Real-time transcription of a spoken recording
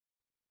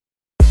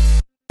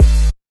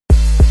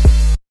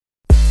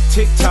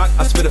TikTok,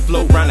 I spit a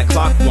flow round the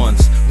clock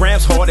once.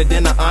 Rams harder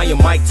than the Iron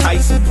Mike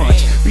Tyson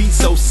punch. Beat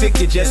so sick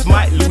you just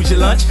might lose your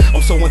lunch.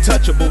 I'm so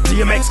untouchable,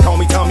 DMX call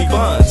me Tommy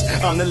Buns.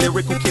 I'm the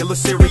lyrical killer,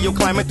 serial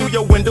climbing through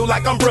your window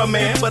like I'm bruh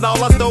man, but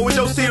all I stole was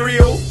your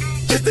cereal.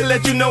 Just to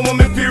let you know I'm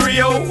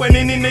imperial. When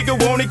any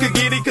nigga want it could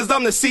get it, cause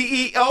I'm the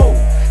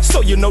CEO.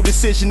 So you know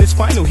decision is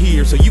final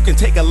here, so you can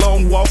take a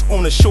long walk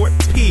on a short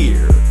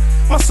pier.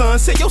 My son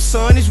said your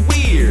son is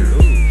weird.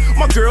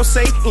 My girl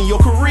say in your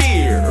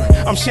career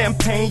I'm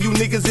champagne, you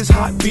niggas is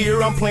hot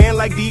beer. I'm playing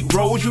like Deep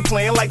Rose, you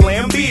playing like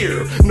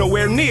Lambeer.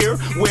 Nowhere near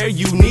where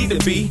you need to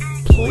be,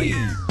 please.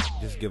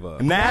 Give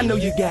up. Now I know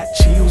you got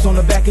chills on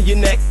the back of your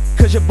neck,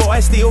 cause your boy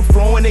still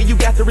flowing and you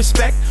got the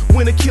respect.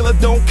 When a killer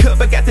don't cut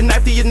but got the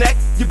knife to your neck,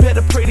 you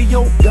better pray to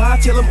your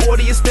God, tell him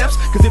order your steps.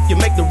 Cause if you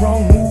make the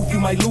wrong move, you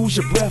might lose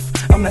your breath.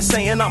 I'm not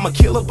saying I'm a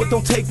killer, but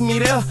don't take me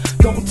there.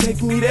 Don't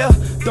take me there,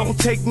 don't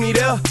take me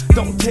there,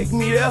 don't take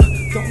me there,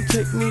 don't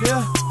take me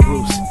there.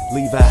 Bruce,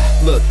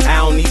 Levi, look, I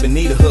don't even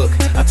need a hook.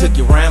 I took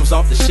your rhymes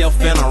off the shelf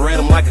and I read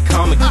them like a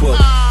comic book.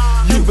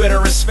 You better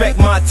respect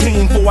my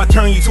team before I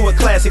turn you to a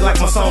classic like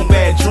my song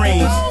Bad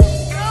Dreams.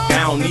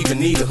 I don't even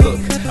need a hook.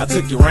 I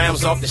took your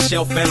rhymes off the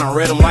shelf and I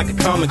read them like a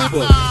comic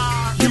book.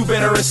 You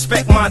better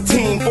respect my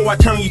team before I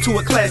turn you to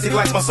a classic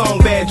like my song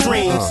Bad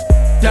Dreams.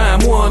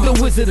 Dime one,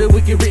 the wizard of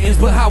wicked writtens.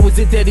 But how is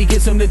it that he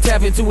gets him to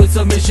tap into his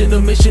submission?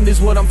 The mission is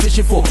what I'm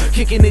fishing for.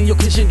 Kicking in your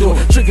kitchen door,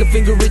 trigger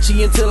finger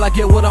itchy until I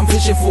get what I'm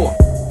fishing for.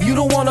 You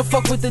don't wanna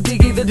fuck with the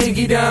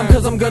diggy dime,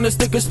 cause I'm gonna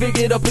stick a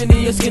spigot up into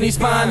your skinny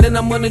spine. Then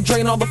I'm gonna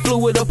drain all the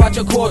fluid up out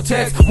your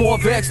cortex. More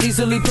vexed,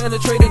 easily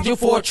penetrated your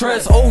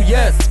fortress. Oh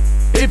yes,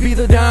 it be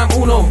the dime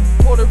uno,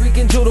 Puerto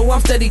Rican judo,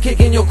 I'm steady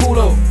kicking your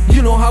culo.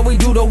 You know how we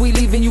do though, we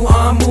leaving you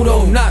on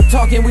mudo. Not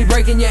talking, we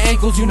breaking your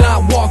ankles, you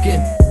not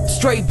walking.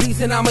 Straight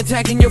beats and I'm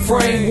attacking your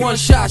frame. One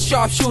shot,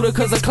 sharpshooter,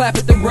 cause I clap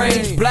at the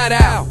range. Blat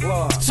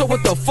out. So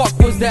what the fuck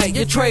was that?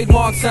 Your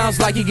trademark sounds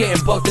like you're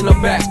getting bucked in the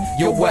back.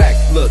 You're whack.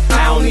 Look,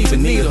 I don't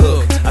even need a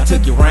hook. I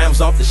took your rhymes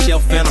off the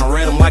shelf and I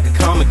read them like a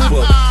comic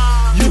book.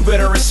 You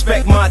better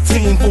respect my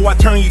team before I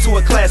turn you to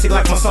a classic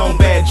like my song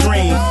Bad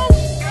Dreams.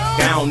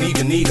 I don't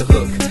even need a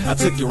hook. I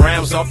took your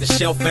rhymes off the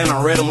shelf and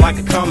I read them like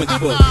a comic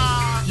book.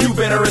 You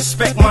better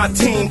respect my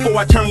team before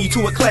I turn you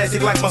to a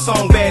classic like my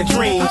song Bad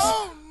Dreams.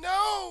 Oh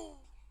no,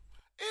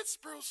 it's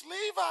Bruce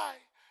Levi.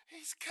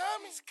 He's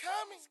coming, he's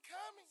coming, he's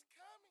coming, he's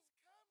coming.